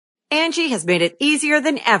Angie has made it easier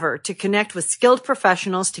than ever to connect with skilled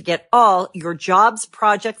professionals to get all your jobs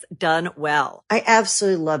projects done well. I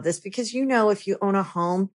absolutely love this because, if you own a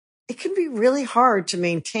home, it can be really hard to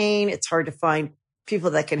maintain. It's hard to find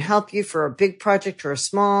people that can help you for a big project or a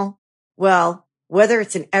small. Well, whether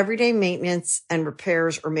it's in everyday maintenance and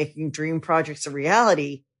repairs or making dream projects a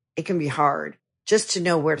reality, it can be hard just to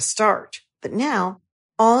know where to start. But now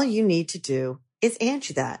all you need to do is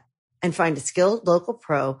Angie that and find a skilled local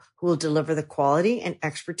pro who will deliver the quality and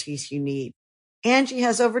expertise you need. Angie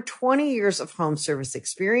has over 20 years of home service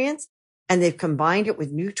experience, and they've combined it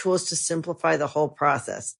with new tools to simplify the whole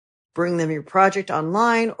process. Bring them your project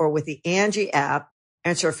online or with the Angie app,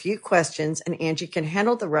 answer a few questions, and Angie can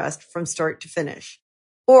handle the rest from start to finish.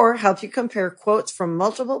 Or help you compare quotes from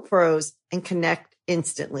multiple pros and connect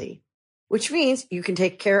instantly, which means you can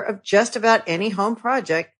take care of just about any home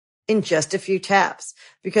project in just a few taps.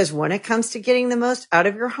 Because when it comes to getting the most out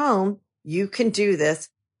of your home, you can do this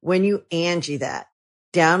when you Angie that.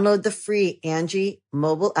 Download the free Angie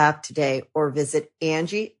mobile app today or visit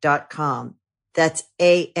Angie.com. That's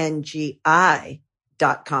ANGI.com.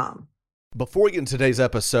 Before we get into today's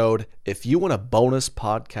episode, if you want a bonus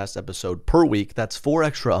podcast episode per week, that's 4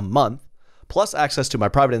 extra a month, plus access to my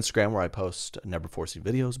private Instagram where I post never before seen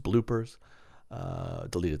videos, bloopers,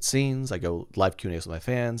 deleted scenes. I go live Q&As with my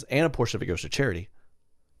fans, and a portion of it goes to charity.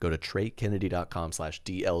 Go to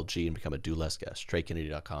TreyKennedy.com/DLG and become a Do Less guest.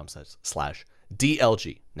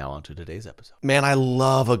 TreyKennedy.com/DLG. Now on to today's episode. Man, I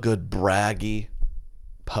love a good Braggy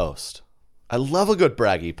post. Do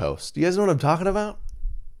you guys know what I'm talking about?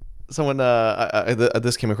 Someone,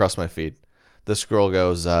 this came across my feed. This girl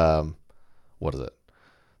goes, what is it?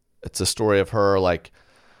 It's a story of her like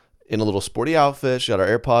in a little sporty outfit. She got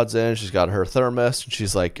her AirPods in. She's got her thermos. And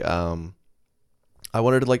she's like, I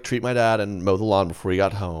wanted to like treat my dad and mow the lawn before he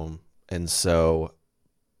got home. And so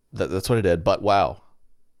that's what I did. But wow.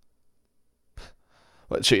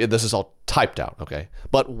 This is all typed out. Okay.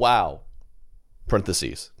 But wow.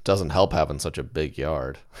 Parentheses. Doesn't help having such a big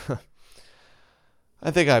yard. I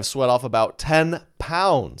think I've sweat off about 10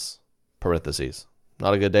 pounds. Parentheses.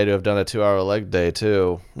 Not a good day to have done a 2-hour leg day,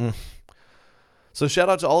 too. So shout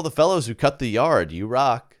out to all the fellows who cut the yard. You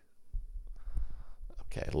rock.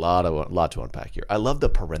 Okay, a lot to unpack here. I love the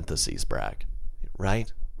parentheses brag,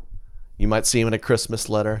 right? You might see him in a Christmas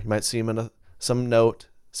letter. You might see him in some note.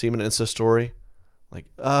 See him in an Insta story. Like,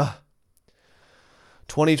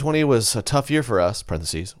 2020 was a tough year for us.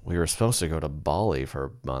 Parentheses. We were supposed to go to Bali for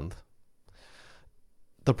a month.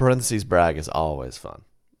 The parentheses brag is always fun.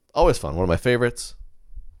 Always fun. One of my favorites.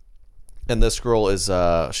 And this girl is,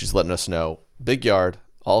 she's letting us know. Big yard.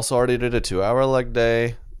 Also already did a 2-hour leg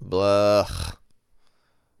day. Blah.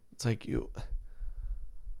 It's like you.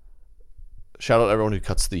 Shout out to everyone who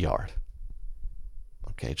cuts the yard.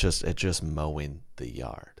 Okay, it's just mowing the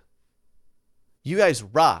yard. You guys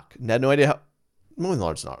rock. I had no idea how. Mowing the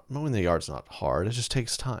yard's not hard. It just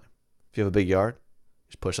takes time. If you have a big yard,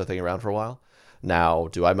 just push that thing around for a while. Now,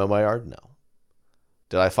 do I mow my yard? No.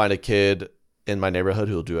 Did I find a kid in my neighborhood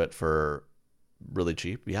who'll do it for really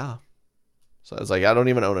cheap? Yeah. So I was like, I don't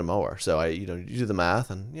even own a mower. So you do the math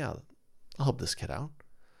and yeah, I'll help this kid out.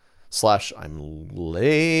 / I'm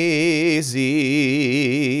lazy.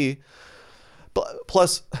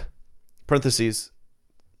 Plus, parentheses,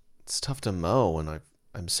 it's tough to mow when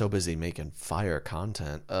I'm so busy making fire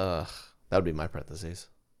content. That would be my parentheses.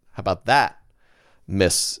 How about that,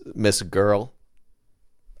 Miss Girl?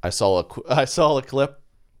 I saw a clip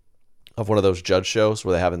of one of those judge shows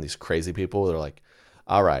where they're having these crazy people. They're like,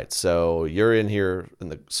 all right, so you're in here in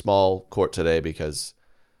the small court today because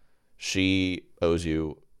she owes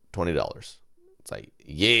you $20. It's like,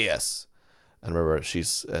 yes. And remember,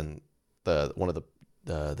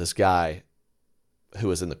 this guy who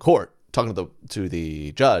was in the court talking to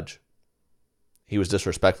the judge, he was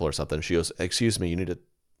disrespectful or something. She goes, excuse me, you need to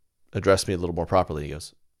address me a little more properly. He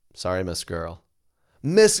goes, sorry, Miss Girl.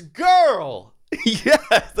 Miss Girl! Yeah,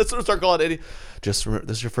 that's what I start calling it. Just remember,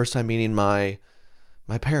 this is your first time meeting my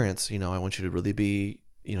parents. I want you to really be,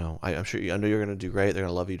 I'm sure I know you're going to do great. They're going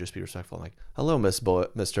to love you. Just be respectful. I'm like, hello,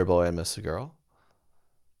 Mr. Boy and Miss Girl.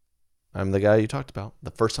 I'm the guy you talked about. The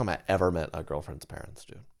first time I ever met a girlfriend's parents,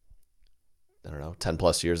 dude. I don't know, 10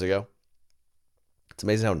 plus years ago. It's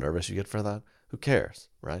amazing how nervous you get for that. Who cares,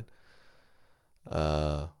 right?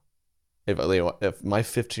 If my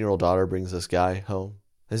 15-year-old daughter brings this guy home,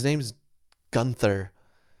 his name's Gunther.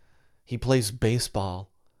 He plays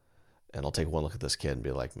baseball. And I'll take one look at this kid and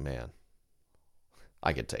be like, man,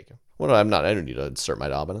 I could take him. Well, I don't need to insert my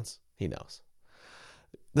dominance. He knows.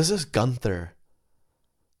 This is Gunther.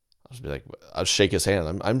 just be like, I'll shake his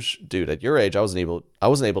hand. Dude, at your age, I wasn't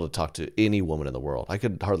able to talk to any woman in the world. I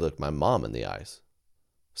could hardly look my mom in the eyes.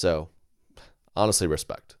 So, honestly,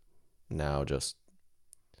 respect. Now,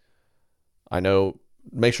 I know,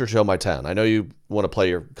 make sure to show my 10. I know you want to play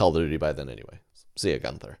your Call of Duty by then anyway. See ya,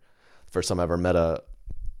 Gunther. First time I ever met a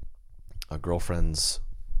girlfriend's,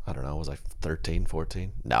 I don't know, was I 13,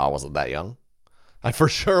 14? No, I wasn't that young. I for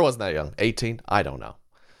sure wasn't that young. 18? I don't know.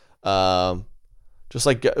 Just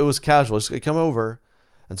like, it was casual. Just come over.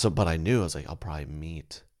 And so, but I knew, I was like, I'll probably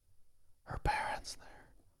meet her parents there.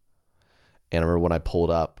 And I remember when I pulled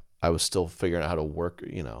up, I was still figuring out how to work,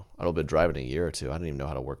 I'd have been driving a year or two. I didn't even know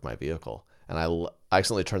how to work my vehicle. And I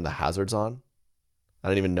accidentally turned the hazards on. I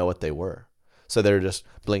didn't even know what they were. So they were just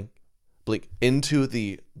blink, blink into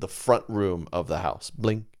the front room of the house.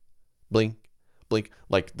 Blink, blink, blink.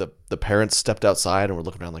 Like the parents stepped outside and were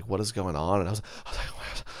looking around like, what is going on? And I was like,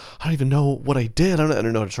 I don't even know what I did. I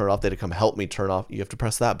don't know how to turn it off. They had to come help me turn off. You have to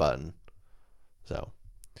press that button. So,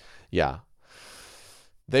 yeah.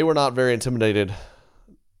 They were not very intimidated.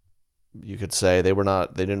 You could say they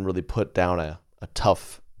didn't really put down a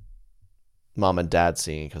tough mom and dad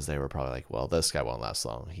scene, because they were probably like, well, this guy won't last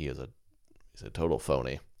long. He's a total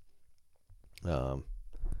phony. I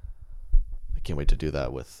can't wait to do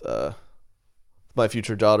that with my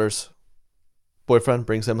future daughter's boyfriend.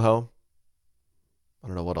 Brings him home. I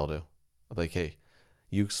don't know what I'll do. I'll be like, hey,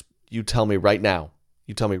 you tell me right now.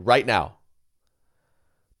 You tell me right now.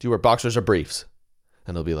 Do you wear boxers or briefs?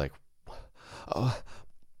 And he'll be like, oh,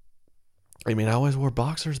 I mean, I always wore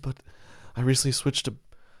boxers, but I recently switched to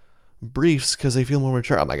briefs because they feel more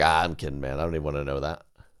mature. I'm like, I'm kidding, man. I don't even want to know that.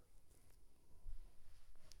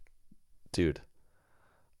 Dude,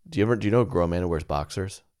 do you know a grown man who wears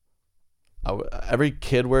boxers? Every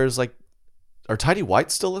kid wears are tidy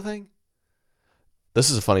whites still a thing? This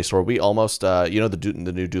is a funny story. We almost, the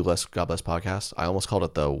new Do Less, God Bless podcast. I almost called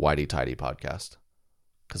it the Whitey Tidy podcast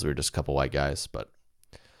because we were just a couple white guys. But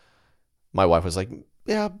my wife was like,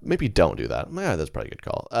 yeah, maybe don't do that. Yeah, that's probably a good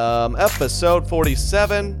call. Episode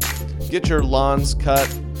 47. Get your lawns cut.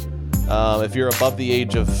 If you're above the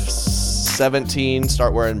age of 17,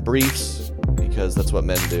 start wearing briefs because that's what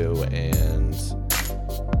men do. And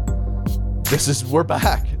we're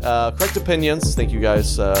back. Correct Opinions. Thank you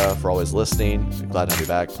guys for always listening. Glad to have you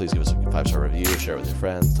back. Please give us a 5-star review. Share it with your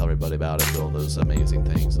friends. Tell everybody about it. Do all those amazing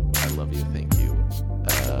things. I love you. Thank you.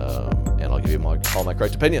 And I'll give you all my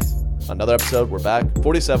correct opinions. Another episode. We're back.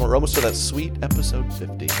 47. We're almost to that sweet episode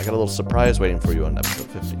 50. I got a little surprise waiting for you on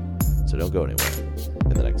episode 50. So don't go anywhere in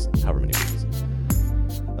the next however many weeks.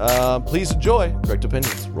 Please enjoy Correct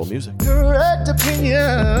Opinions. Roll music. Correct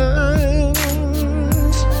Opinions.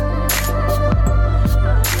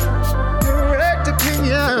 Correct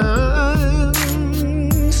Opinions.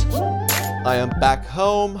 I am back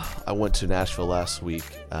home. I went to Nashville last week.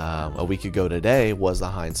 A week ago today was the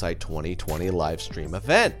Hindsight 2020 live stream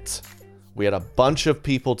event. We had a bunch of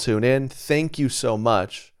people tune in. Thank you so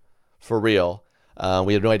much. For real.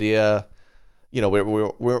 We had no idea. We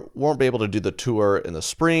won't be able to do the tour in the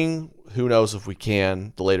spring. Who knows if we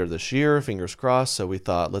can later this year, fingers crossed. So we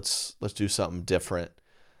thought, let's do something different.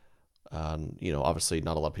 Obviously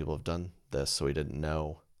not a lot of people have done this, so we didn't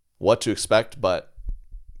know what to expect, but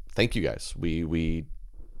thank you guys. It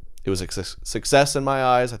was a success in my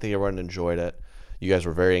eyes. I think everyone enjoyed it. You guys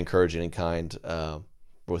were very encouraging and kind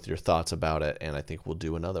with your thoughts about it, and I think we'll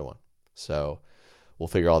do another one. So we'll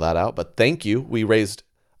figure all that out. But thank you. We raised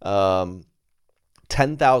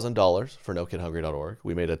 $10,000 for NoKidHungry.org.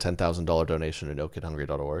 We made a $10,000 donation to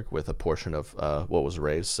NoKidHungry.org with a portion of what was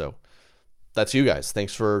raised. So that's you guys.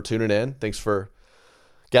 Thanks for tuning in. Thanks for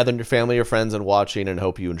gathering your family, your friends, and watching, and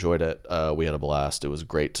hope you enjoyed it. We had a blast. It was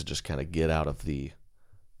great to just kind of get out of the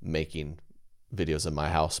making videos in my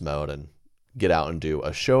house mode and get out and do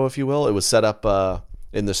a show, if you will. It was set up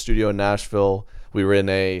in the studio in Nashville. We were in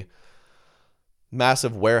a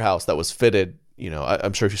massive warehouse that was fitted.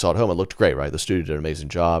 I'm sure if you saw it at home, it looked great, right? The studio did an amazing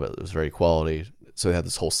job. It was very quality. So they had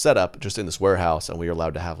this whole setup just in this warehouse, and we were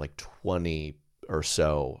allowed to have like 20 or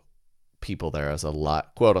so people there as a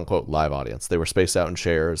quote unquote live audience. They were spaced out in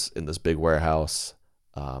chairs in this big warehouse.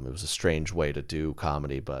 It was a strange way to do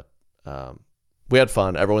comedy, but we had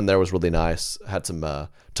fun. Everyone there was really nice. Had some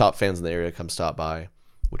top fans in the area come stop by,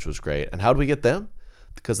 which was great. And how did we get them?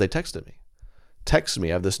 Because they texted me.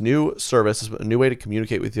 I have this new service, a new way to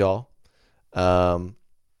communicate with y'all.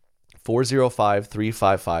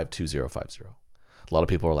 405-355-2050. A lot of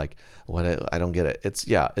people are like, "What? I don't get it."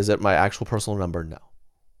 Is it my actual personal number? No.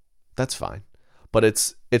 That's fine. But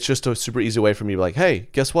it's just a super easy way for me to be like, "Hey,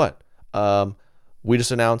 guess what? We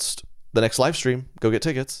just announced the next live stream. Go get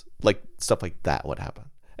tickets." Like stuff like that would happen.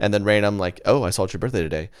 And then random like, oh, I saw it's your birthday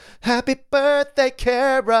today. Happy birthday,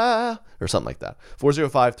 Kara. Or something like that.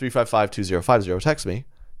 405-355-2050. Text me.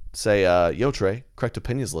 Say, yo, Trey, Correct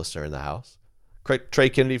Opinions listener in the house. Trey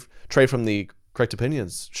Kennedy, Trey from the Correct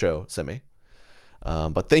Opinions show sent me.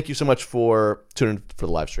 But thank you so much for tuning in for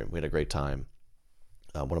the live stream. We had a great time.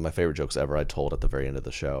 One of my favorite jokes ever I told at the very end of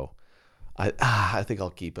the show. I think I'll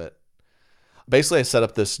keep it. Basically, I set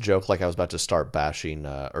up this joke like I was about to start bashing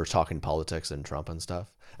or talking politics and Trump and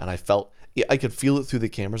stuff. And I could feel it through the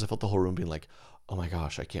cameras. I felt the whole room being like, oh my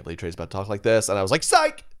gosh, I can't believe Trey's about to talk like this. And I was like,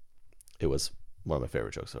 psych! It was one of my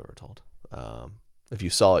favorite jokes I've ever told. If you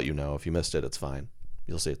saw it, you know. If you missed it, it's fine.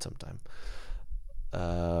 You'll see it sometime.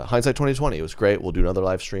 Hindsight 2020. It was great. We'll do another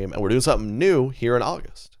live stream. And we're doing something new here in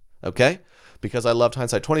August. Okay? Because I loved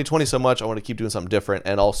Hindsight 2020 so much, I want to keep doing something different.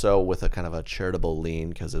 And also with a kind of a charitable lean,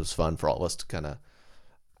 because it was fun for all of us to kind of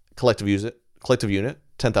collective unit,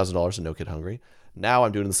 $10,000 and No Kid Hungry. Now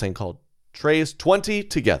I'm doing this thing called Trey's 20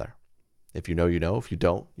 Together. If you know, you know. If you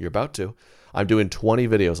don't, you're about to. I'm doing 20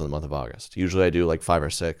 videos in the month of August. Usually I do like 5 or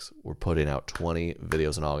 6. We're putting out 20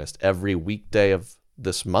 videos in August. Every weekday of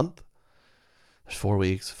this month. There's 4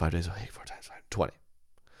 weeks, 5 days a week, 4 times 5, 20.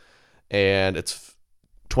 And it's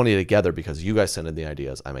 20 together because you guys send in the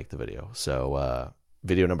ideas. I make the video. So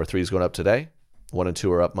video number 3 is going up today. 1 and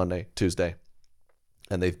 2 are up Monday, Tuesday.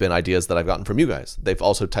 And they've been ideas that I've gotten from you guys. They've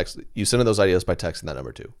also texted. You send in those ideas by texting that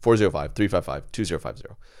number too.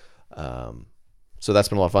 405-355-2050. So that's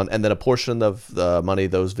been a lot of fun. And then a portion of the money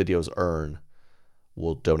those videos earn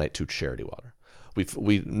will donate to Charity Water.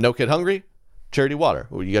 We No Kid Hungry, Charity Water.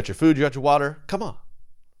 You got your food, you got your water. Come on.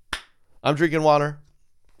 I'm drinking water.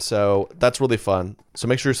 So that's really fun. So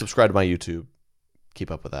make sure you subscribe to my YouTube.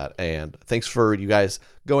 Keep up with that. And thanks for you guys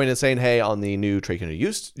going and saying hey on the new Trey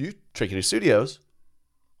Kennedy Studios.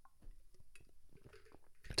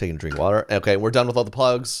 Taking a drink of water. Okay, we're done with all the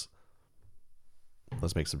plugs.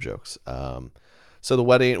 Let's make some jokes. So the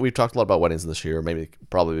wedding, we've talked a lot about weddings this year,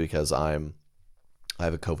 probably because I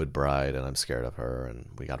have a COVID bride and I'm scared of her, and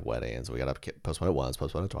we got weddings. We got to postpone it once,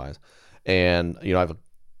 postpone it twice. And, you know, I'm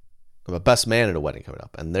a best man at a wedding coming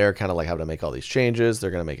up, and they're kind of like having to make all these changes.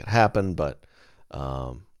 They're going to make it happen, but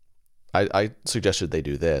I suggested they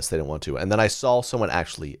do this. They didn't want to. And then I saw someone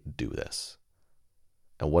actually do this.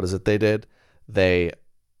 And what is it they did? This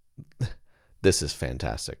is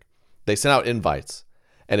fantastic. They sent out invites,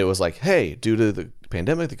 and it was like, hey, due to the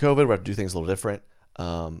pandemic, the COVID, we have to do things a little different.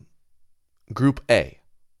 Group A.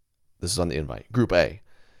 This is on the invite. Group A.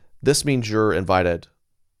 This means you're invited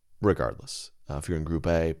regardless. If you're in Group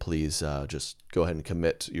A, please just go ahead and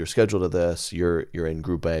commit your schedule to this. You're in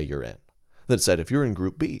Group A, you're in. Then it said, if you're in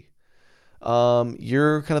Group B,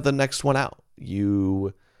 you're kind of the next one out.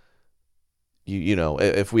 You know,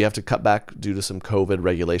 if we have to cut back due to some COVID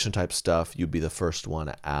regulation type stuff, you'd be the first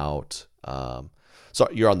one out. So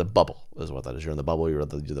you're on the bubble is what that is. You're in the bubble. You're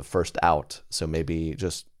the first out. So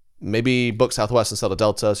maybe book Southwest instead of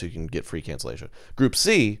Delta so you can get free cancellation. Group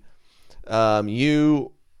C,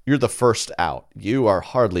 you're the first out. You are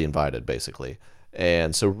hardly invited basically.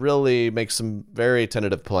 And so really make some very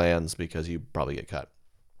tentative plans because you probably get cut.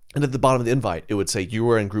 And at the bottom of the invite, it would say you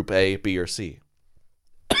were in Group A, B, or C.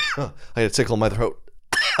 I had a tickle in my throat.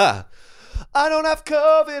 I don't have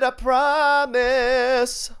COVID, I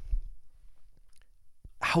promise.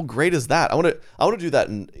 How great is that? I want to do that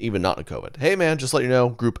even not in COVID. Hey man, just let you know,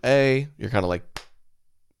 Group A, you're kind of like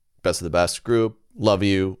best of the best group. Love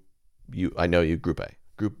you. I know you. Group A.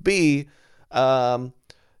 Group B, you're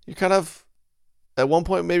kind of at one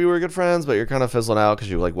point maybe we were good friends, but you're kind of fizzling out because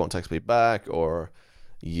you like won't text me back, or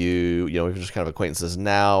you know we're just kind of acquaintances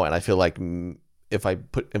now. And I feel like if I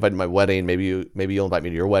invite to my wedding, maybe you'll invite me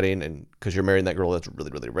to your wedding, and because you're marrying that girl that's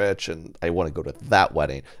really, really rich, and I want to go to that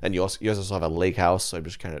wedding. And you guys also have a lake house, so I'm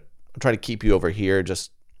trying to keep you over here.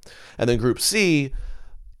 And then Group C,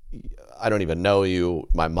 I don't even know you.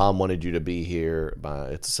 My mom wanted you to be here.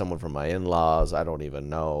 It's someone from my in-laws. I don't even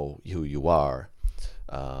know who you are.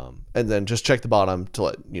 And then just check the bottom to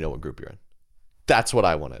let you know what group you're in. That's what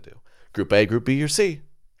I want to do. Group A, Group B, or C.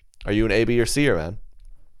 Are you an A, B, or C, man?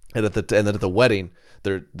 And then at the wedding,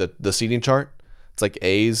 the seating chart, it's like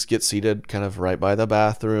A's get seated kind of right by the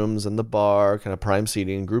bathrooms and the bar, kind of prime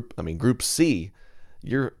seating. Group C,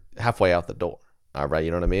 you're halfway out the door. All right,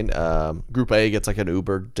 you know what I mean? Group A gets like an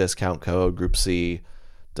Uber discount code. Group C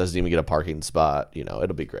doesn't even get a parking spot. You know,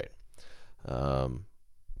 it'll be great. But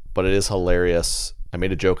it is hilarious. I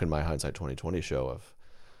made a joke in my Hindsight 2020 show of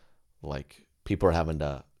like people are having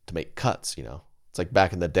to make cuts, you know. It's like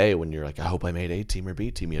back in the day when you're like, I hope I made A team or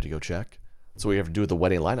B team. You had to go check. That's what we have to do with the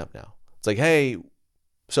wedding lineup now. It's like, hey,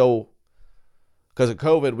 so because of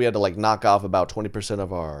COVID, we had to like knock off about 20%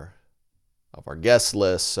 of our guest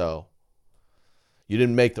list. So you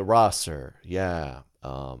didn't make the roster. Yeah.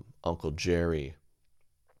 Uncle Jerry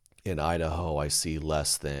in Idaho, I see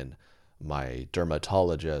less than my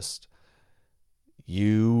dermatologist.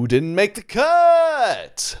 You didn't make the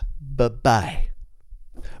cut. Bye-bye.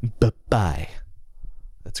 Bye-bye.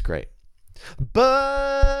 That's great. Bye-bye.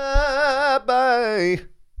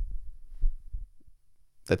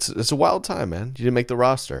 It's a wild time, man. You didn't make the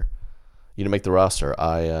roster.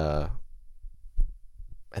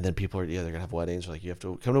 And then people are, they're going to have weddings. Like, you have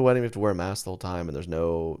to come to a wedding, you have to wear a mask the whole time, and there's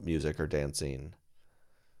no music or dancing.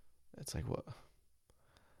 It's like, what?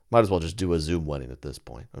 Might as well just do a Zoom wedding at this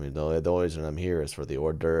point. I mean, the only reason I'm here is for the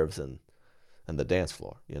hors d'oeuvres and the dance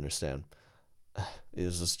floor. You understand?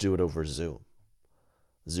 Is just do it over Zoom.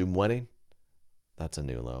 Zoom wedding? That's a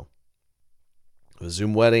new low. A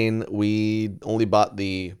Zoom wedding, we only bought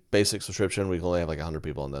the basic subscription. We can only have like 100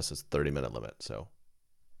 people on this. It's a 30-minute limit. So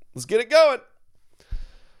let's get it going.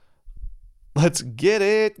 Let's get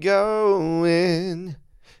it going.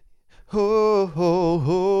 Ho, ho,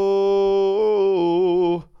 ho.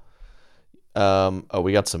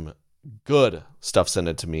 We got some good stuff sent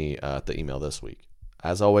in to me at the email this week.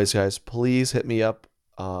 As always, guys, please hit me up.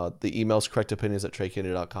 The email's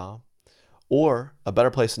correctopinions@traykennedy.com. Or a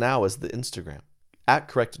better place now is the Instagram,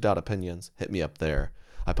 @correct.opinions. Hit me up there.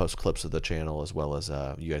 I post clips of the channel as well as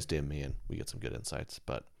you guys DM me and we get some good insights.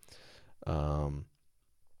 But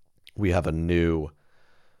we have a new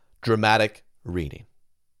dramatic reading.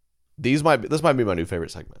 This might be my new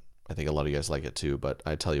favorite segment. I think a lot of you guys like it too, but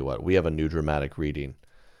I tell you what, we have a new dramatic reading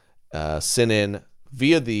sent in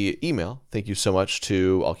via the email. Thank you so much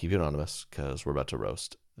to, I'll keep you anonymous because we're about to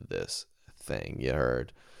roast this thing. You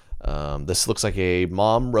heard. This looks like a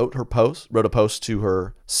mom wrote a post to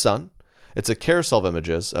her son. It's a carousel of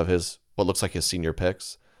images of what looks like his senior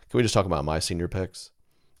pics. Can we just talk about my senior pics?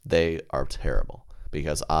 They are terrible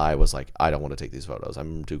because I was like, I don't want to take these photos.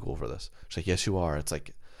 I'm too cool for this. She's like, yes, you are. It's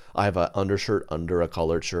like, I have an undershirt under a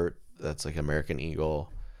collared shirt that's like American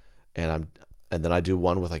Eagle, and then I do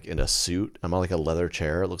one with like in a suit. I'm on like a leather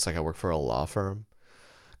chair. It looks like I work for a law firm.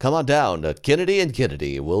 Come on down to Kennedy and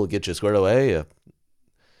Kennedy. We'll get you squared away.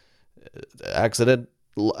 Accidental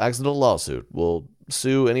lawsuit. We'll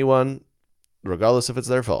sue anyone, regardless if it's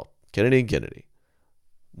their fault. Kennedy and Kennedy.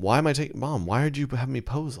 Why am I taking? Mom, why did you have me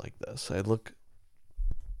pose like this? I look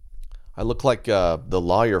like the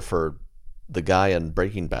lawyer for the guy in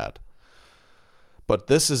Breaking Bad. But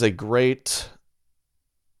this is a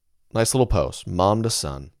nice little post. Mom to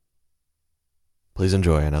son. Please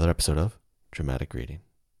enjoy another episode of Dramatic Reading.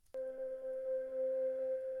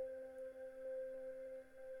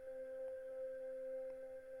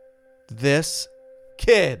 This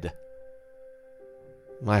kid.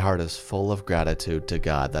 My heart is full of gratitude to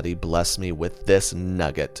God that he blessed me with this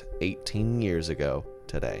nugget 18 years ago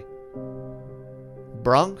today.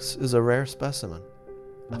 Bronx is a rare specimen.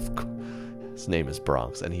 Of course, his name is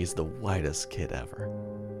Bronx, and he's the whitest kid ever.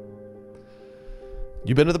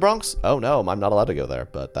 You been to the Bronx? Oh no, I'm not allowed to go there,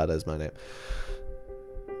 but that is my name.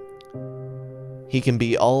 He can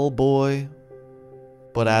be all boy,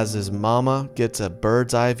 but as his mama gets a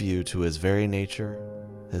bird's eye view to his very nature,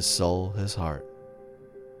 his soul, his heart.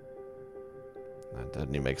 That doesn't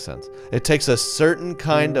even make sense. It takes a certain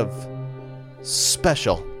kind of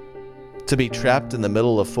special to be trapped in the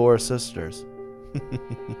middle of four sisters.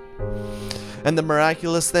 And the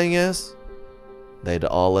miraculous thing is, they'd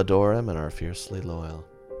all adore him and are fiercely loyal.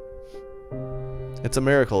 It's a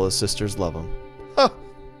miracle his sisters love him. Huh.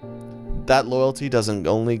 That loyalty doesn't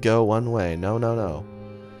only go one way. No, no, no.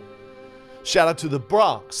 Shout out to the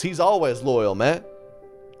Bronx. He's always loyal, man.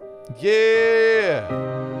 Yeah.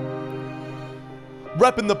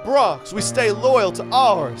 Repping the Bronx. We stay loyal to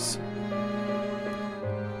ours.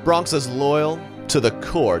 Bronx is loyal to the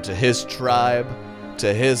core, to his tribe,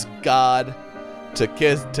 to his God, to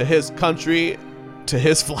his country, to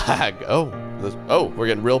his flag. We're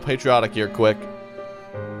getting real patriotic here quick.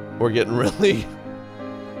 We're getting really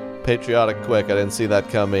patriotic quick. I didn't see that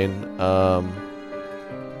coming.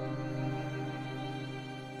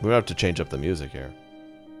 We're gonna have to change up the music here.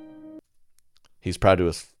 He's proud to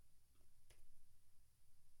his...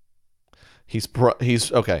 He's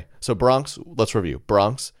okay. So Bronx, let's review.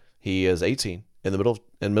 Bronx, he is 18, in the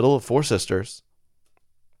middle of four sisters,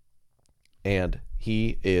 and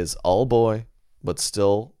he is all boy, but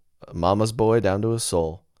still mama's boy down to his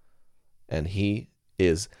soul, and he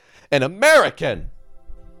is an American.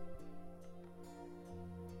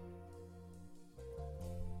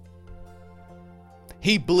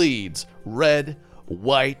 He bleeds red,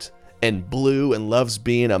 white, and blue and loves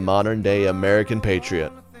being a modern-day American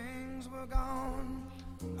patriot.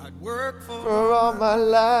 For all my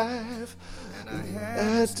life, I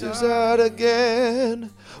had to start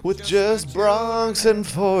again with just Bronx and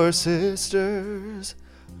four sisters.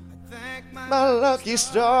 My lucky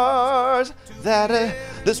stars that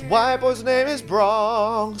this white boy's name is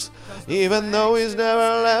Bronx, even though he's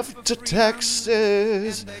never left to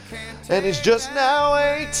Texas. And he's just now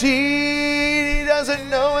 18, he doesn't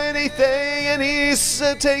know anything, and he's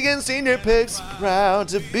taking senior pics, proud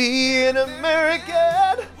to be an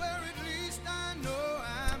American.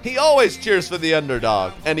 He always cheers for the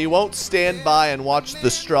underdog, and he won't stand by and watch the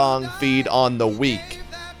strong feed on the weak.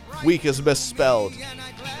 Weak is misspelled.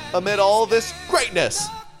 Amid all this greatness,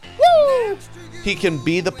 woo! He can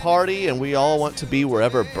be the party, and we all want to be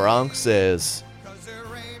wherever Bronx is.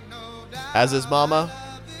 As his mama,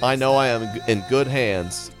 I know I am in good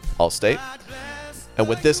hands, Allstate. And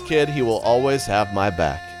with this kid, he will always have my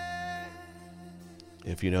back.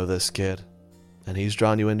 If you know this kid, and he's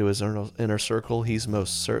drawn you into his inner circle, he's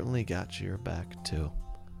most certainly got your back too.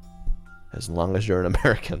 As long as you're an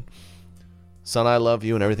American. Son, I love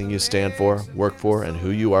you and everything you stand for, work for, and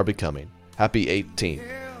who you are becoming. Happy 18th.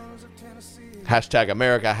 Hashtag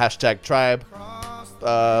America, hashtag tribe,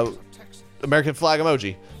 American flag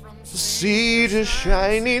emoji. Sea to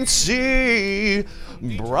shining sea,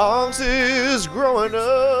 Bronx is growing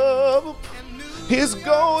up. He's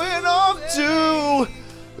going off to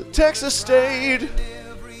Texas State.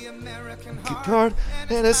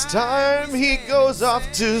 And it's time he goes off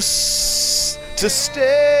to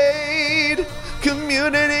State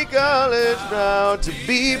Community College now to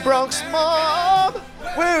be Bronx mom,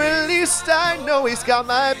 where at least I know he's got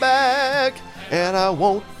my back. And I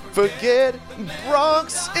won't forget,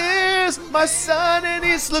 Bronx is my son, and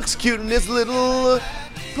he looks cute in his little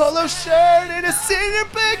polo shirt and his senior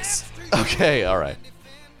pics. Okay, all right.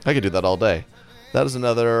 I could do that all day. That is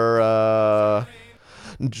another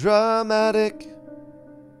dramatic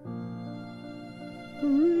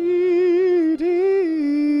reading.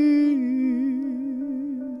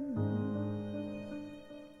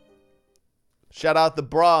 Shout out the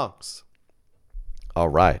Bronx. All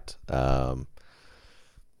right. That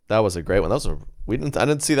was a great one. I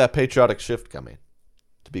didn't see that patriotic shift coming,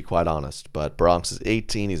 to be quite honest. But Bronx is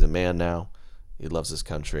 18. He's a man now. He loves his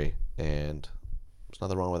country, and there's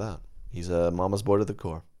nothing wrong with that. He's a mama's boy to the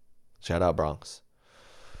core. Shout out Bronx.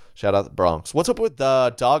 Shout out the Bronx. What's up with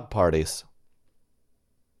dog parties?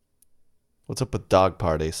 What's up with dog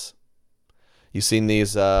parties? You seen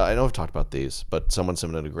these? I know I've talked about these, but someone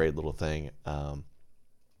submitted a great little thing. I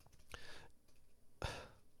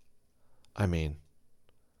mean,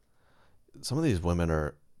 some of these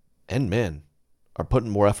women and men are putting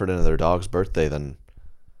more effort into their dog's birthday than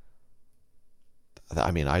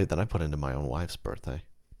I put into my own wife's birthday.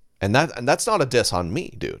 And that's not a diss on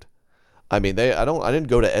me, dude. I mean, I didn't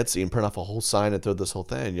go to Etsy and print off a whole sign and throw this whole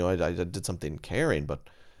thing. You know, I did something caring, but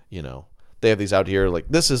you know, they have these out here like,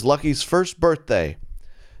 this is Lucky's first birthday.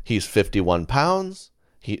 He's 51 pounds.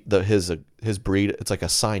 His breed, it's like a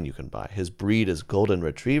sign you can buy. His breed is golden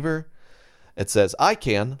retriever. It says, I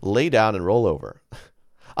can lay down and roll over.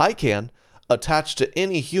 I can attach to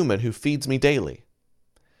any human who feeds me daily.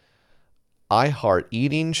 I heart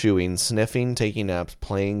eating, chewing, sniffing, taking naps,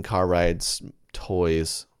 playing, car rides,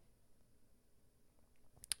 toys.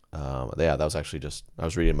 Yeah, that was actually I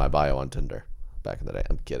was reading my bio on Tinder back in the day.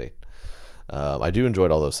 I'm kidding. I do enjoy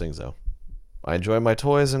all those things, though. I enjoy my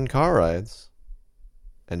toys and car rides.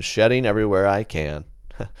 And shedding everywhere I can.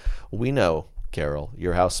 We know, Carol,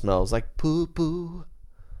 your house smells like poo-poo.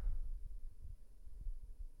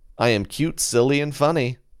 I am cute, silly, and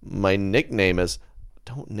funny. My nickname is...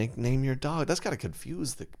 Don't nickname your dog. That's got to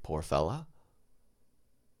confuse the poor fella.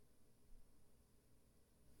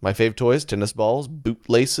 My fave toys, tennis balls, boot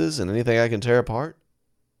laces, and anything I can tear apart.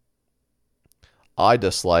 I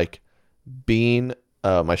dislike being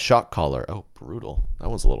my shock collar. Oh, brutal. That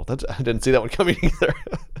one's a little... I didn't see that one coming either.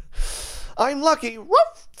 I'm lucky.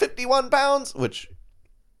 Woof, 51 pounds. Which,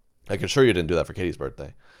 I can assure you didn't do that for Katie's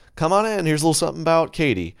birthday. Come on in. Here's a little something about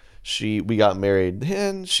Katie. We got married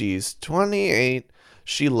then. She's 28.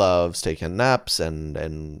 She loves taking naps and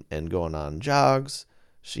going on jogs.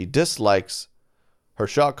 She dislikes her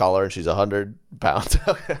shock collar, and she's 100 pounds.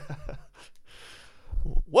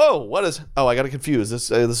 Whoa, what is... Oh, I got it confused. This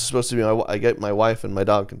is supposed to be I get my wife and my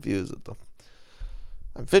dog confused.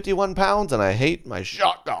 I'm 51 pounds, and I hate my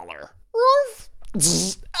shock collar. Oh!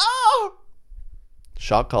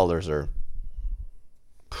 Shock collars are...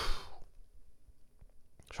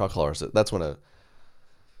 Shock collars, that's when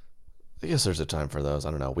I guess there's a time for those.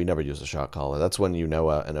 I don't know. We never use a shock collar. That's when you know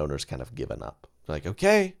an owner's kind of given up. Like,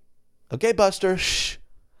 okay, Buster, shh.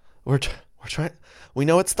 We're trying. We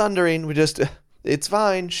know it's thundering. It's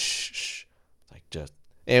fine. Shh. Like, just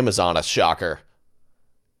Amazon a shocker.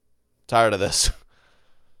 Tired of this.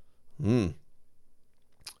 I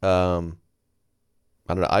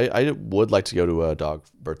don't know. I would like to go to a dog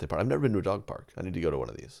birthday party. I've never been to a dog park. I need to go to one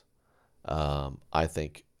of these. I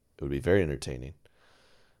think it would be very entertaining.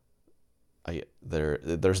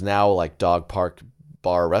 There's now like dog park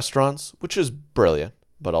bar restaurants, which is brilliant,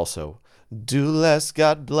 but also do less,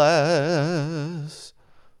 God bless.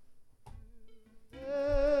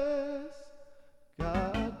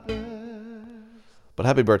 God bless. But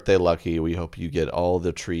happy birthday, Lucky. We hope you get all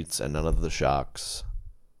the treats and none of the shocks.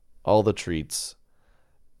 All the treats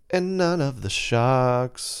and none of the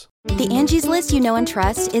shocks. The Angie's List you know and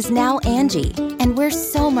trust is now Angie, and we're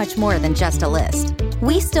so much more than just a list.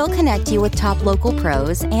 We still connect you with top local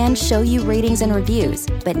pros and show you ratings and reviews,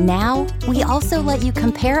 but now we also let you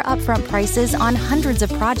compare upfront prices on hundreds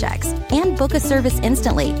of projects and book a service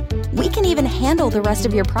instantly. We can even handle the rest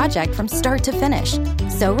of your project from start to finish.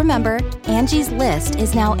 So remember, Angie's List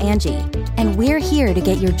is now Angie, and we're here to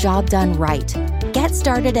get your job done right. Get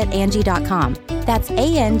started at Angie.com. That's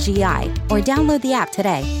ANGI, or download the app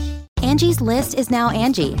today. Angie's List is now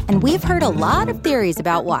Angie, and we've heard a lot of theories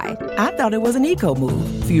about why. I thought it was an eco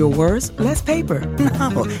move. Fewer words, less paper.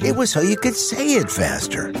 No, it was so you could say it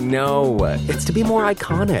faster. No, it's to be more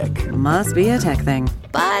iconic. Must be a tech thing.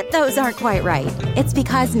 But those aren't quite right. It's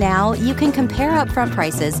because now you can compare upfront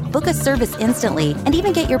prices, book a service instantly, and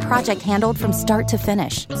even get your project handled from start to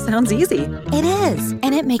finish. Sounds easy. It is,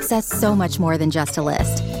 and it makes us so much more than just a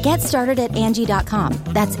list. Get started at Angie.com.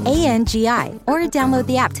 That's ANGI, or download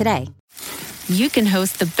the app today. You can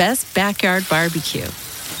host the best backyard barbecue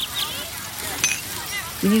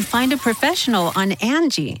when you find a professional on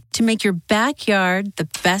Angie to make your backyard the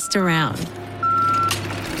best around.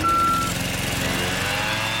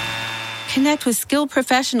 Connect with skilled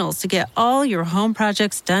professionals to get all your home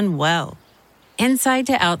projects done well. Inside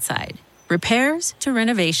to outside, repairs to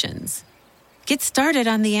renovations. Get started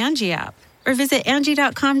on the Angie app or visit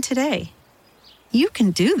Angie.com today. You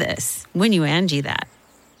can do this when you Angie that.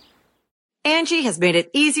 Angie has made it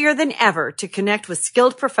easier than ever to connect with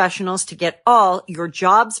skilled professionals to get all your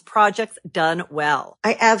jobs projects done well.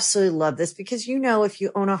 I absolutely love this because, you know, if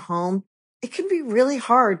you own a home, it can be really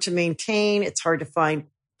hard to maintain. It's hard to find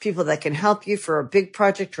people that can help you for a big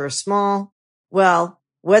project or a small. Well,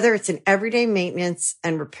 whether it's in everyday maintenance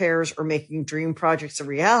and repairs or making dream projects a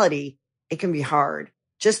reality, it can be hard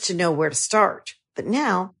just to know where to start. But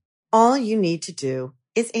now all you need to do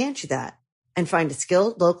is Angie that and find a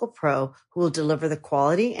skilled local pro who will deliver the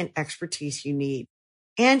quality and expertise you need.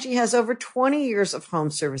 Angie has over 20 years of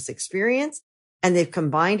home service experience, and they've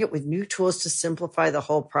combined it with new tools to simplify the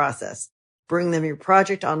whole process. Bring them your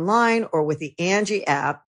project online or with the Angie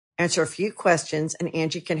app, answer a few questions, and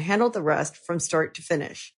Angie can handle the rest from start to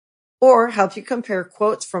finish. Or help you compare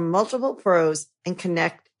quotes from multiple pros and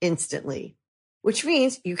connect instantly, which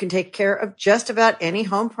means you can take care of just about any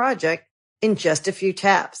home project in just a few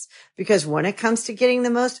taps. Because when it comes to getting the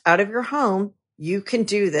most out of your home, you can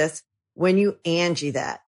do this when you Angie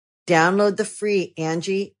that. Download the free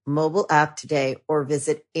Angie mobile app today or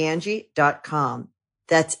visit Angie.com.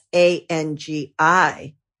 That's ANGI.com.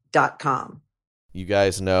 You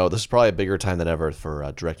guys know this is probably a bigger time than ever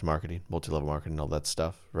for direct marketing, multi-level marketing, all that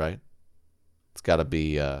stuff, right? It's got to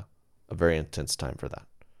be a very intense time for that.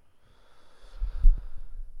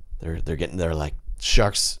 They're getting there like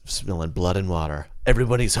sharks smelling blood and water.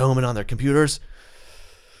 Everybody's home and on their computers.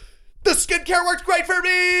 The skincare works great for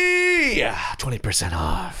me! 20%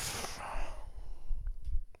 off.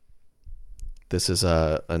 This is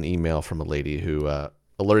an email from a lady who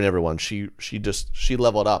alerting everyone she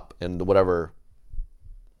leveled up in whatever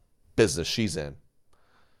business she's in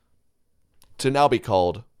to now be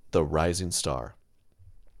called the Rising Star.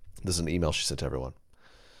 This is an email she sent to everyone.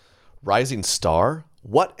 Rising Star?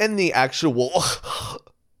 What in the actual...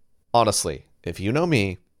 Honestly, if you know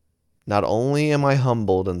me, not only am I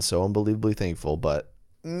humbled and so unbelievably thankful, but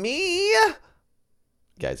me?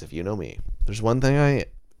 Guys, if you know me, there's one thing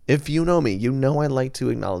if you know me, you know I like to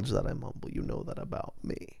acknowledge that I'm humble. You know that about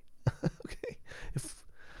me. Okay?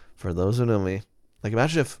 For those who know me, like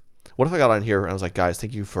imagine what if I got on here and I was like, guys,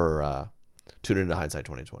 thank you for tuning into Hindsight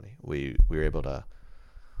 2020. We were able to,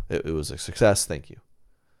 it was a success. Thank you.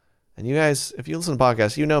 And you guys, if you listen to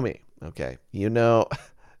podcasts, you know me. Okay. You know,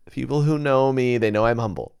 people who know me, they know I'm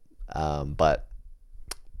humble. But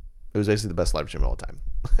it was basically the best live stream of all time.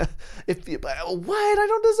 What? I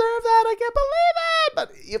don't deserve that. I can't believe it.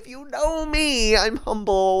 But if you know me, I'm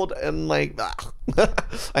humbled and like,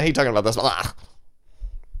 I hate talking about this.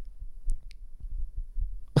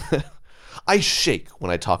 I shake when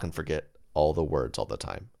I talk and forget all the words all the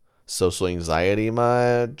time. Social anxiety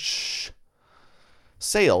much.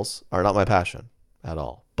 Sales are not my passion at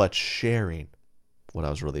all. But sharing what I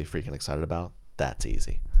was really freaking excited about, that's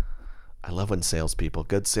easy. I love when salespeople,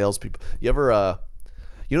 good salespeople. You ever,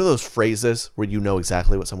 you know those phrases where you know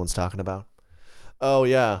exactly what someone's talking about? Oh,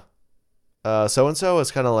 yeah. So-and-so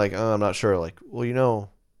is kind of like, oh, I'm not sure. Like, well, you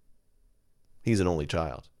know, he's an only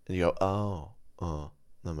child. And you go, oh,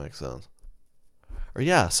 that makes sense. Or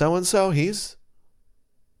yeah, so-and-so,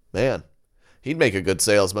 man, he'd make a good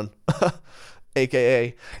salesman.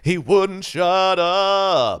 AKA, he wouldn't shut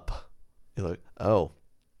up. You're like, oh,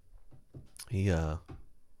 he,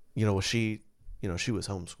 she was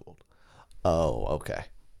homeschooled. Oh, okay.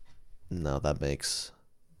 No, that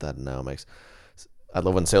now makes. I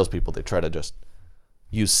love when salespeople, they try to just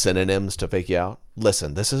use synonyms to fake you out.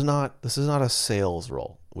 Listen, this is not a sales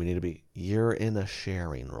role. You're in a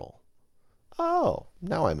sharing role. Oh,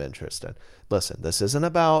 now I'm interested. Listen, this isn't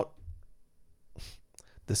about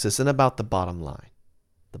the bottom line.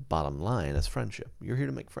 The bottom line is friendship. You're here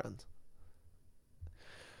to make friends.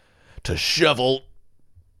 To shovel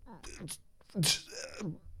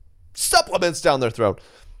supplements down their throat.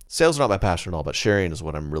 Sales are not my passion at all, but sharing is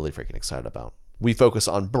what I'm really freaking excited about. We focus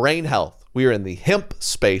on brain health. We are in the hemp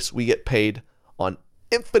space. We get paid on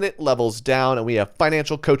infinite levels down, and we have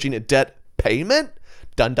financial coaching and debt payment.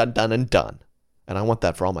 Done, done, done, and done. And I want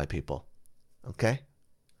that for all my people. Okay?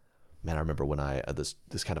 Man, I remember when I had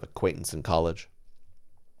this kind of acquaintance in college.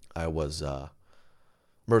 I was at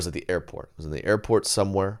the airport. I was in the airport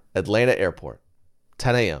somewhere, Atlanta airport,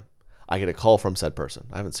 10 a.m. I get a call from said person.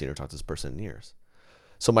 I haven't seen or talked to this person in years.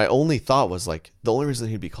 So my only thought was like, the only reason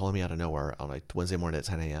he'd be calling me out of nowhere on like Wednesday morning at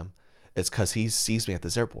 10 a.m. is because he sees me at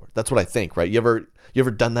this airport. That's what I think, right? You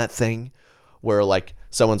ever done that thing where like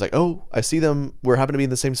someone's like, oh, I see them. We're happen to be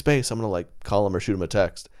in the same space. I'm gonna like call them or shoot them a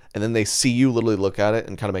text, and then they see you literally look at it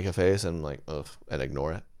and kind of make a face and like, ugh, and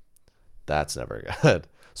ignore it. That's never good.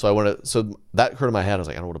 So that occurred in my head. I was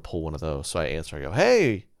like, I don't want to pull one of those. So I answer. I go,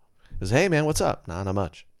 hey. He goes, hey man, what's up? Nah, not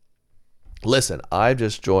much. Listen, I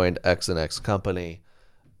just joined X and X company.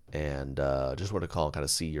 And just want to call and kind of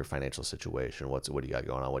see your financial situation. What do you got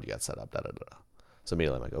going on? What do you got set up? Da, da, da. So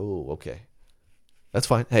immediately I'm like, oh, okay. That's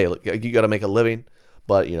fine. Hey, look, you got to make a living,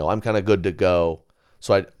 but I'm kind of good to go.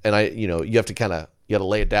 So you have to you got to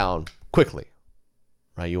lay it down quickly,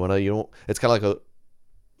 right? It's kind of like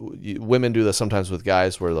women do this sometimes with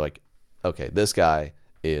guys where they're like, okay, this guy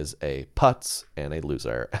is a putz and a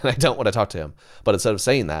loser, and I don't want to talk to him. But instead of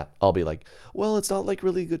saying that, I'll be like, well, it's not like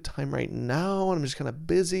really a good time right now, and I'm just kind of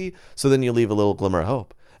busy. So then you leave a little glimmer of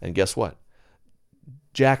hope. And guess what?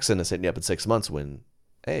 Jackson is hitting you up in 6 months when,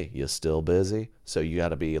 hey, you're still busy. So you got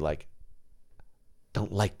to be like,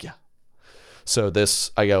 don't like ya. So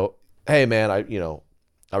I go, hey man,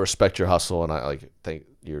 I respect your hustle, and I like think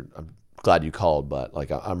I'm glad you called, but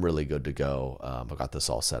like I'm really good to go. I got this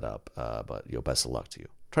all set up, but best of luck to you.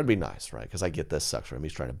 Try to be nice, right? Because I get this sucks for him.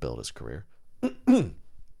 He's trying to build his career,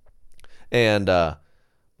 and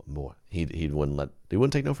boy, he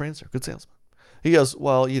wouldn't take no for an answer. Good salesman. He goes,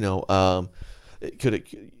 well, you mind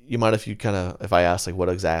if I ask like what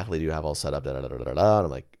exactly do you have all set up? Da, da, da, da, da, da. And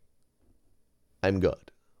I'm like, I'm good.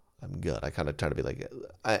 I kind of try to be like,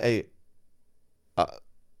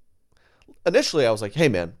 initially I was like, hey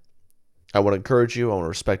man, I want to encourage you. I want to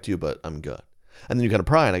respect you, but I'm good. And then you kind of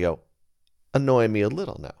pry and I go, annoy me a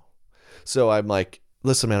little now. So I'm like,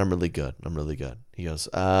 listen, man, I'm really good. He goes,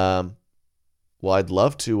 well, I'd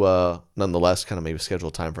love to, nonetheless, kind of maybe schedule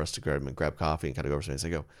time for us to grab coffee and kind of go over something. So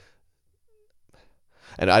I go,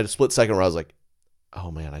 and I had a split second where I was like,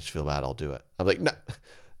 oh man, I just feel bad. I'll do it. I'm like,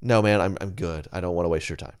 no, man, I'm good. I don't want to waste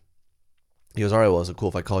your time. He goes, all right, well, is it cool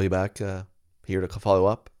if I call you back here to follow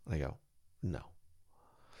up? And I go, no.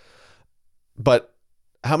 But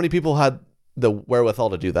how many people had the wherewithal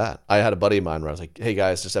to do that? I had a buddy of mine where I was like, hey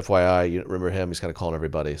guys, just FYI, you remember him? He's kind of calling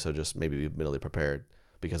everybody. So just maybe be mentally prepared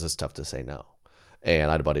because it's tough to say no.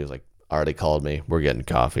 And I had a buddy who was like, already called me. We're getting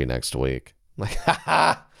coffee next week. I'm like,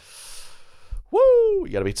 ha. Woo. You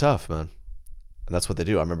got to be tough, man. And that's what they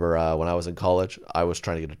do. I remember when I was in college, I was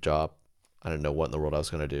trying to get a job. I didn't know what in the world I was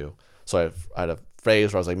going to do. So I had a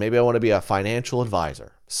phrase where I was like, maybe I want to be a financial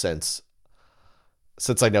advisor since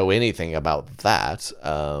I know anything about that.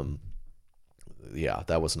 Yeah,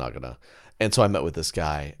 that was not gonna. And so I met with this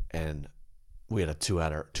guy and we had a two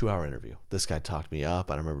hour interview. This guy talked me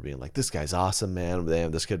up. I remember being like, this guy's awesome, man.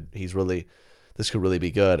 This could really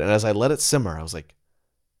be good. And as I let it simmer, I was like,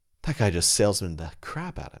 That guy just salesman the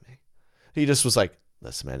crap out of me. He just was like,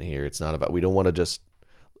 listen, man, here, it's not about, we don't want to just,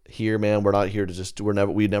 here, man, we're not here to just,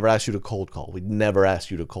 we never asked you to cold call. We never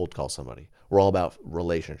asked you to cold call somebody. We're all about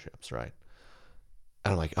relationships, right?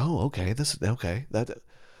 And I'm like, oh, okay, okay. That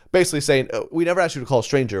basically saying, we never asked you to call a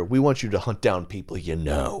stranger. We want you to hunt down people you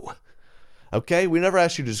know. Okay? We never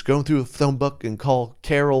asked you to just go through a phone book and call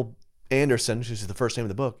Carol Anderson. She's the first name of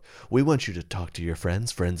the book. We want you to talk to your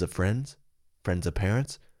friends, friends of friends, friends of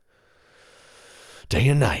parents, day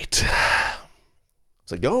and night.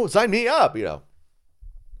 It's like, oh, sign me up, you know.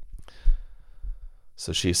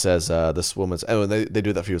 So she says, this woman's, and they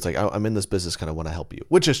do that for you. It's like, I'm in this business, kind of want to help you,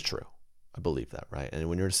 which is true. I believe that, right? And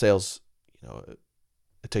when you're in sales, you know,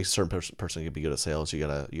 it takes a certain person to be good at sales. You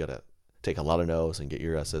gotta take a lot of no's and get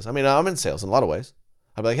your S's. I mean, I'm in sales in a lot of ways.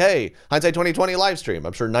 I'm like, hey, hindsight 2020 live stream.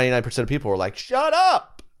 I'm sure 99% of people are like, shut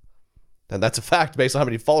up. And that's a fact based on how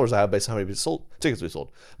many followers I have, based on how many tickets we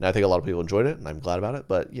sold. And I think a lot of people enjoyed it, and I'm glad about it.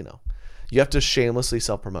 But you know, you have to shamelessly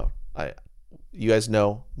self-promote. You guys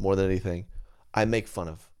know more than anything, I make fun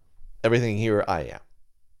of everything here. I am.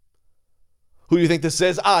 Who do you think this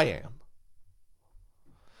is? I am.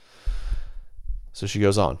 So she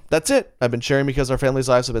goes on. That's it. I've been sharing because our family's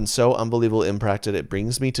lives have been so unbelievably impacted. It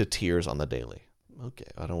brings me to tears on the daily. Okay,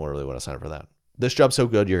 I don't really want to sign up for that. This job's so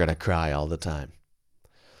good, you're going to cry all the time.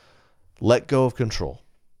 Let go of control.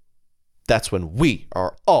 That's when we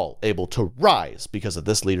are all able to rise because of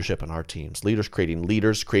this leadership in our teams. Leaders creating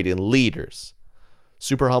leaders, creating leaders.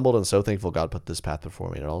 Super humbled and so thankful God put this path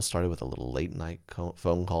before me. It all started with a little late night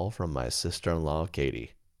phone call from my sister-in-law,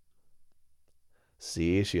 Katie.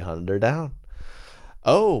 See, she hunted her down.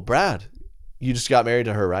 Oh, Brad, you just got married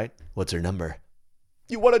to her, right? What's her number?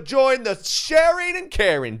 You want to join the sharing and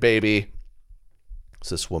caring, baby. It's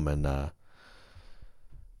this woman, her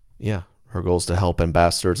goal is to help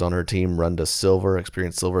ambassadors on her team run to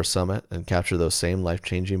Experience Silver Summit and capture those same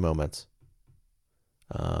life-changing moments.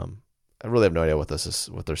 I really have no idea what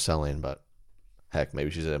they're selling, but heck, maybe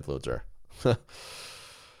she's an influencer.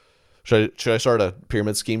 Should I start a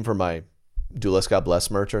pyramid scheme for my Do Less God Bless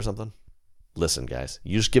merch or something? Listen, guys,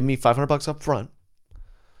 you just give me $500 up front.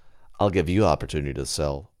 I'll give you an opportunity to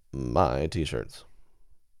sell my t-shirts.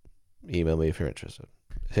 Email me if you're interested.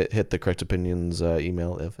 Hit the Correct Opinions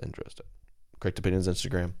email if interested. Correct Opinions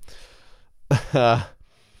Instagram. I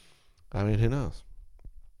mean, who knows?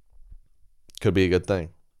 Could be a good thing.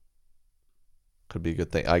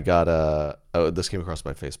 I got this came across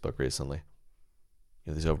my Facebook recently.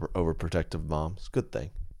 You know, these overprotective moms. Good thing.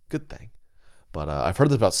 But I've heard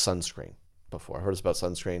this about sunscreen before. I've heard this about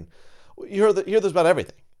sunscreen. You hear this about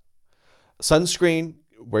everything. Sunscreen.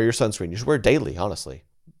 Wear your sunscreen. You should wear it daily, honestly.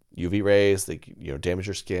 UV rays, they damage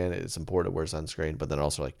your skin. It's important to wear sunscreen. But then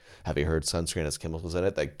also, like, have you heard sunscreen has chemicals in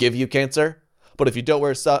it that give you cancer? But if you don't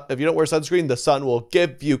wear sunscreen, the sun will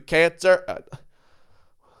give you cancer. I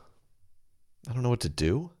don't know what to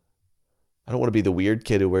do. I don't want to be the weird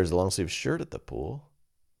kid who wears a long sleeve shirt at the pool.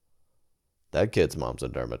 That kid's mom's a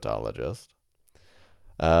dermatologist.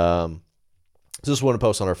 Just want to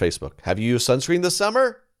post on our Facebook. Have you used sunscreen this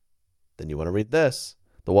summer? Then you want to read this.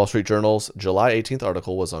 The Wall Street Journal's July 18th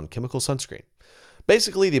article was on chemical sunscreen.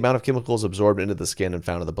 Basically, the amount of chemicals absorbed into the skin and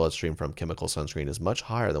found in the bloodstream from chemical sunscreen is much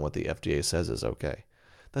higher than what the FDA says is okay.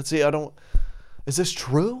 Is this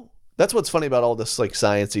true? That's what's funny about all this, like,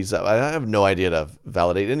 sciencey stuff. I have no idea to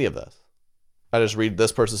validate any of this. I just read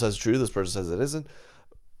this person says it's true, this person says it isn't.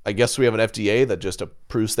 I guess we have an FDA that just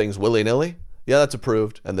approves things willy-nilly. Yeah, that's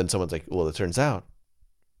approved. And then someone's like, well, it turns out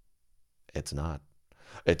it's not.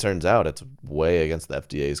 It turns out it's way against the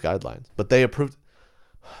FDA's guidelines. But they approved.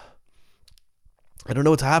 I don't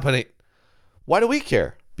know what's happening. Why do we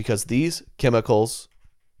care? Because these chemicals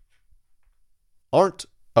aren't...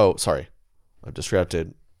 Oh, sorry. I've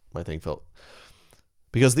distracted. My thing felt...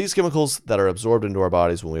 Because these chemicals that are absorbed into our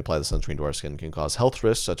bodies when we apply the sunscreen to our skin can cause health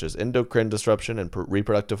risks such as endocrine disruption and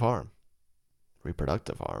reproductive harm.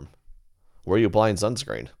 Reproductive harm? Where are you applying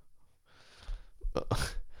sunscreen?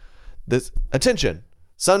 Attention.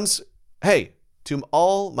 Hey, to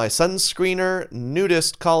all my sunscreener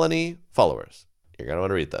nudist colony followers, you're going to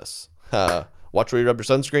want to read this. Watch where you rub your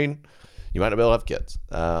sunscreen. You might not be able to have kids.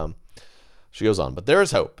 She goes on, but there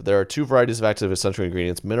is hope. There are two varieties of active sunscreen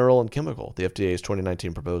ingredients, mineral and chemical. The FDA's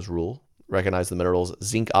 2019 proposed rule recognized the minerals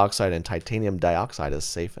zinc oxide and titanium dioxide as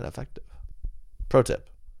safe and effective. Pro tip,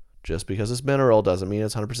 just because it's mineral doesn't mean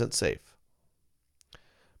it's 100% safe.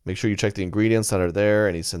 Make sure you check the ingredients that are there.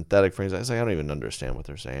 Any synthetic things. I don't even understand what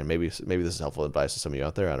they're saying. Maybe this is helpful advice to some of you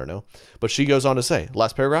out there. I don't know. But she goes on to say,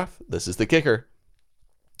 last paragraph, this is the kicker.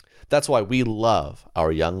 That's why we love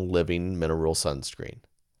our Young Living mineral sunscreen.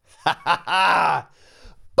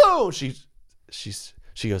 Boom! She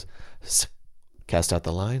goes, cast out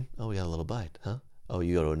the line. Oh, we got a little bite, huh? Oh,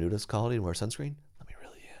 you go to a nudist colony and wear sunscreen? Let me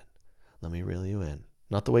reel you in. Let me reel you in.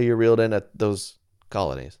 Not the way you're reeled in at those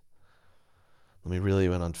colonies. Let me reel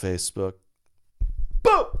you in on Facebook.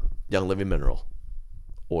 Boom! Young Living Mineral.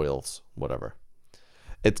 Oils, whatever.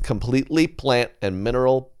 It's completely plant and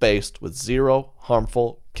mineral based with zero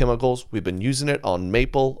harmful chemicals. We've been using it on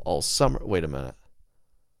maple all summer. Wait a minute.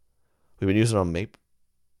 We've been using it on maple.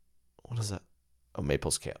 What is that? Oh,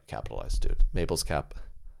 Maple's capitalized, dude. Maple's cap.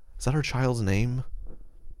 Is that her child's name?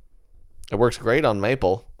 It works great on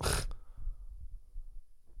Maple.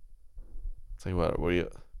 Tell you what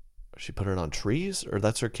she put it on trees, or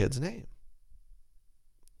that's her kid's name?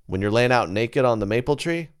 When you're laying out naked on the maple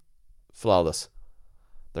tree, flawless.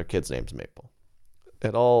 Their kid's name's Maple.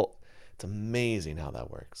 It's amazing how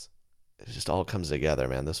that works. It just all comes together,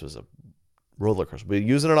 man. This was a roller coaster. We're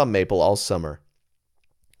using it on Maple all summer.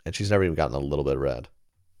 And she's never even gotten a little bit red.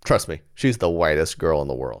 Trust me, she's the whitest girl in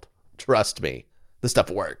the world. Trust me, this stuff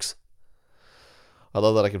works. I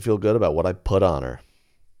love that I can feel good about what I put on her.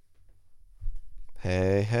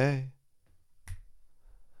 Hey.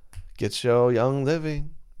 Get your Young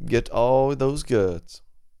Living. Get all those goods.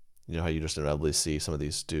 You know how you just inevitably see some of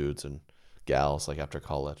these dudes and gals like after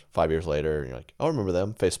college, 5 years later, and you're like, oh, remember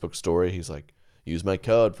them? Facebook story. He's like, use my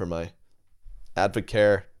code for my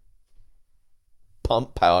Advocare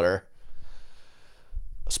pump powder.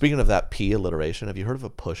 Speaking of that P alliteration, have you heard of a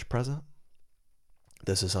push present?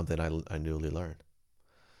 This is something I newly learned.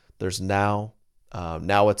 There's now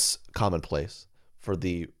it's commonplace for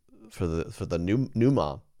the new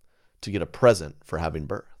mom to get a present for having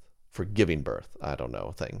birth, for giving birth. I don't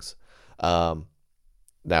know things.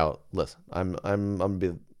 Now listen, I'm gonna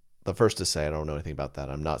be the first to say I don't know anything about that.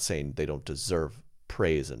 I'm not saying they don't deserve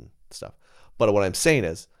praise and stuff, but what I'm saying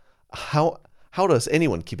is how does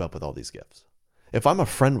anyone keep up with all these gifts? If I'm a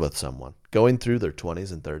friend with someone going through their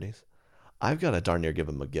 20s and 30s, I've got to darn near give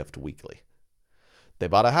them a gift weekly. They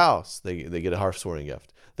bought a house, they get a housewarming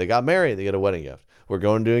gift. They got married, they get a wedding gift. We're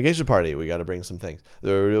going to an engagement party, we got to bring some things.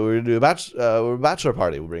 We're going to do a bachelor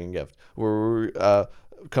party, we're bringing a gift. We're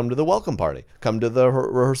come to the welcome party, come to the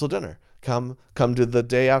rehearsal dinner, come to the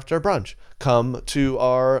day after brunch, come to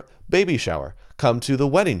our baby shower, come to the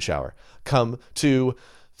wedding shower, come to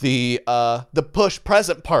the push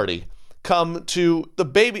present party, come to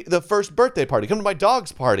the first birthday party, come to my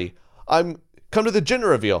dog's party, come to the gender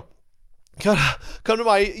reveal, come to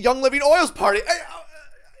my Young Living Oils party.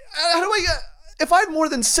 How do I get? If I have more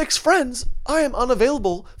than 6 friends, I am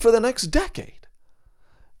unavailable for the next decade.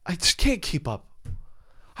 I just can't keep up.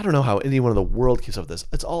 I don't know how anyone in the world keeps up with this.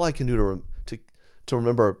 It's all I can do to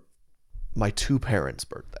remember my 2 parents'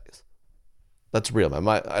 birthdays. That's real,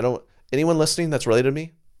 man. Anyone listening that's related to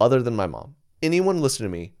me other than my mom. Anyone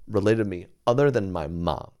listening to me related to me other than my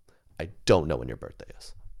mom. I don't know when your birthday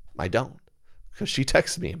is. I don't, because she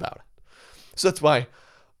texted me about it. So that's why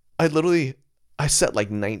I set like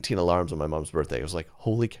 19 alarms on my mom's birthday. I was like,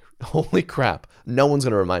 holy crap. No one's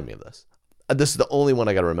going to remind me of this. This is the only one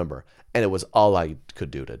I got to remember. And it was all I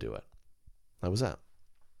could do to do it. That was that.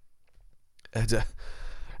 And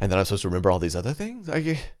then I'm supposed to remember all these other things?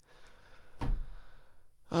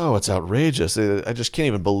 It's outrageous. I just can't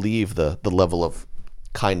even believe the level of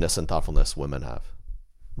kindness and thoughtfulness women have.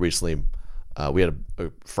 Recently, we had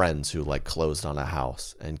friends who like closed on a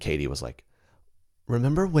house, and Katie was like,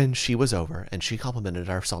 remember when she was over and she complimented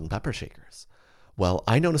our salt and pepper shakers? Well,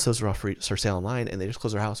 I noticed those were for sale online and they just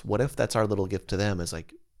closed their house. What if that's our little gift to them, is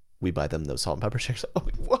like we buy them those salt and pepper shakers? Oh,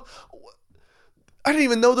 what? I didn't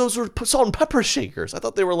even know those were salt and pepper shakers. I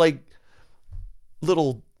thought they were like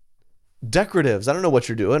little decoratives. I don't know what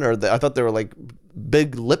you're doing. I thought they were like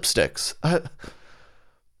big lipsticks.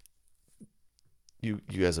 You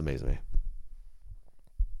guys amaze me.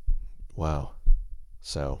 Wow.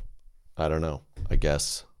 So, I don't know. I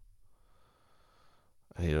guess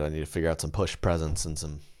I need to figure out some push presents and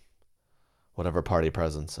some whatever party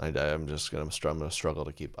presents. I'm gonna struggle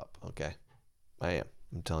to keep up. Okay, I am.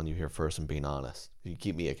 I'm telling you here first and being honest. You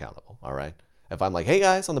keep me accountable. All right. If I'm like, hey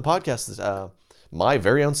guys, on the podcast, my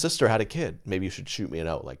very own sister had a kid. Maybe you should shoot me a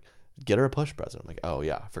note. Like, get her a push present. I'm like, oh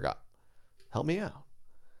yeah, I forgot. Help me out.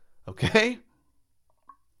 Okay.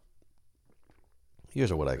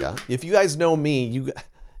 Here's what I got. If you guys know me, you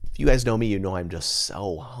know I'm just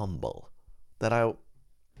so humble that I'm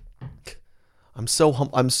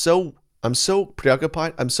so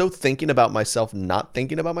preoccupied. I'm so thinking about myself, not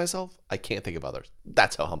thinking about myself. I can't think of others.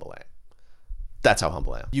 That's how humble I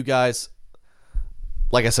am. You guys,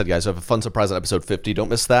 like I said, guys, I have a fun surprise on episode 50. Don't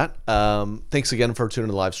miss that. Thanks again for tuning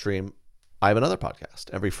in the live stream. I have another podcast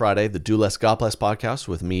every Friday, the Do Less, God Bless podcast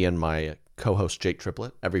with me and my co-host Jake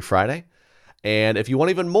Triplett every Friday. And if you want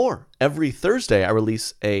even more, every Thursday I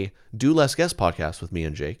release a Do Less Guest podcast with me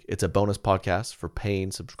and Jake. It's a bonus podcast for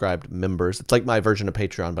paying subscribed members. It's like my version of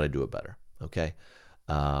Patreon, but I do it better. Okay.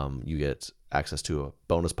 You get access to a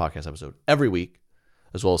bonus podcast episode every week,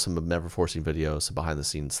 as well as some Never Forcing videos, some behind the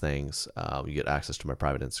scenes things. You get access to my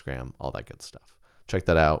private Instagram, all that good stuff. Check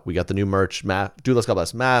that out. We got the new merch, Do Less God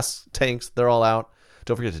Bless masks, tanks, they're all out.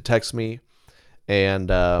 Don't forget to text me and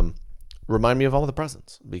remind me of all the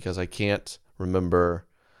presents, because I can't remember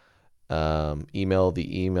email.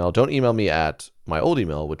 Don't email me at my old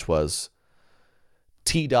email, which was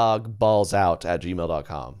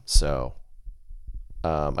tdogballsout@gmail.com. So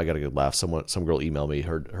I got a good laugh. Some girl emailed me.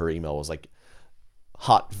 Her email was like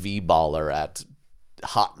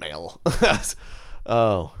hotvballer@hotmail.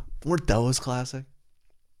 Oh, weren't those classic?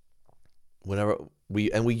 Whenever we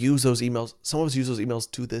use those emails, some of us use those emails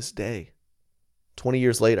to this day, 20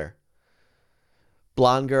 years later.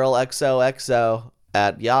 Blonde girl XOXO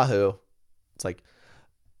at Yahoo. It's like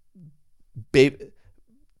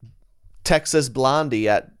Texas Blondie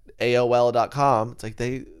at AOL.com. It's like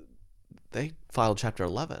they filed Chapter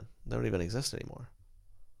 11. They don't even exist anymore.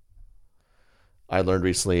 I learned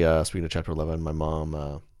recently, speaking of Chapter 11, my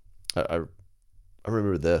mom, I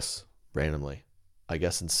remember this randomly. I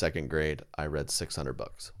guess in second grade, I read 600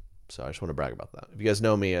 books. So I just want to brag about that. If you guys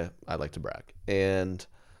know me, I like to brag. And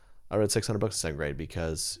I read 600 books in second grade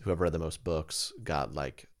because whoever read the most books got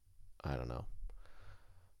like, I don't know,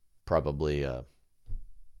 probably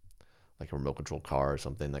like a remote control car or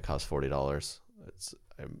something that cost $40.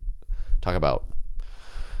 Talk about,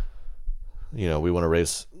 we want to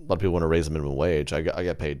raise, a lot of people want to raise the minimum wage. I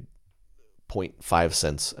got paid 0.5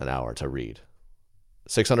 cents an hour to read.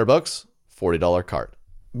 600 books, $40 cart.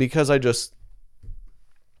 Because I did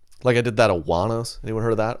that Awanas. Anyone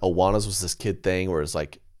heard of that? Awanas was this kid thing where it's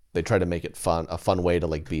like, they tried to make it a fun way to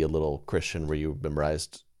like be a little Christian where you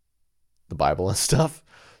memorized the Bible and stuff.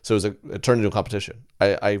 So it turned into a competition.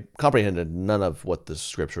 I comprehended none of what the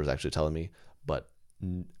scripture was actually telling me, but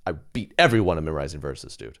I beat everyone in memorizing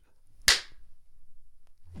verses, dude.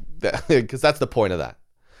 Because that's the point of that.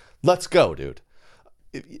 Let's go, dude.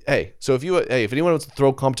 If anyone wants to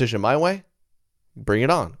throw competition my way, bring it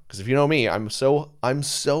on. Because if you know me, I'm so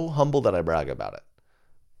humble that I brag about it.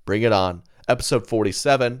 Bring it on. Episode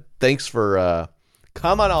 47. Thanks for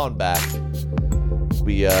coming on back.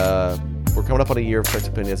 We're coming up on a year of Correct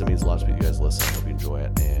Opinions. It means a lot to you guys listen. I hope you enjoy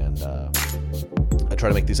it. And I try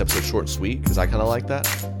to make these episodes short and sweet because I kind of like that.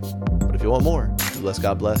 But if you want more, Do Less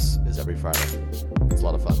God Bless is every Friday. It's a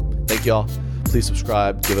lot of fun. Thank y'all. Please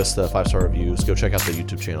subscribe. Give us the 5-star reviews. Go check out the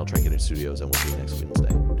YouTube channel, Trinket Studios, and we'll see you next Wednesday.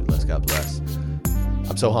 Do Less God Bless.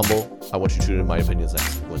 I'm so humble. I want you to tune in my opinions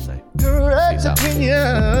next Wednesday. Correct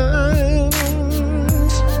opinions.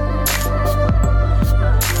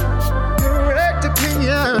 Correct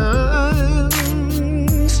opinions.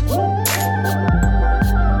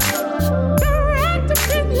 Correct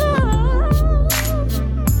opinions.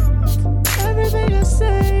 Everything I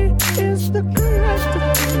say is the correct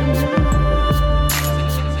opinion.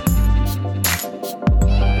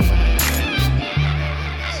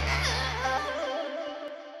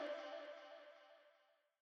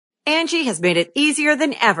 Angie has made it easier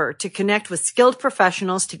than ever to connect with skilled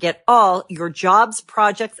professionals to get all your jobs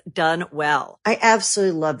projects done well. I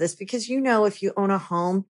absolutely love this because, if you own a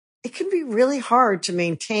home, it can be really hard to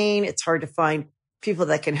maintain. It's hard to find people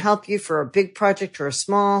that can help you for a big project or a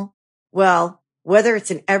small. Well, whether it's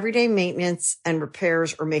in everyday maintenance and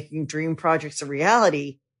repairs or making dream projects a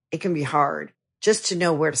reality, it can be hard just to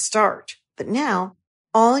know where to start. But now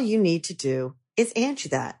all you need to do is Angie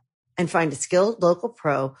that and find a skilled local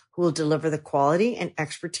pro who will deliver the quality and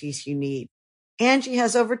expertise you need. Angie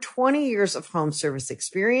has over 20 years of home service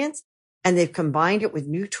experience, and they've combined it with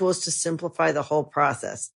new tools to simplify the whole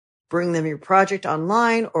process. Bring them your project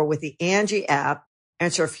online or with the Angie app,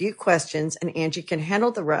 answer a few questions, and Angie can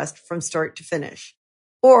handle the rest from start to finish.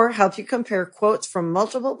 Or help you compare quotes from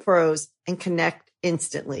multiple pros and connect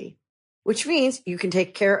instantly, which means you can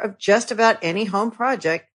take care of just about any home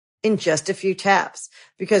project in just a few taps.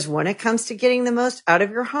 Because when it comes to getting the most out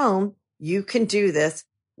of your home, you can do this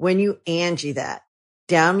when you Angie that.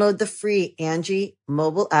 Download the free Angie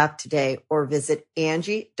mobile app today or visit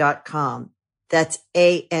Angie.com. That's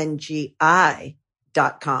ANGI.com.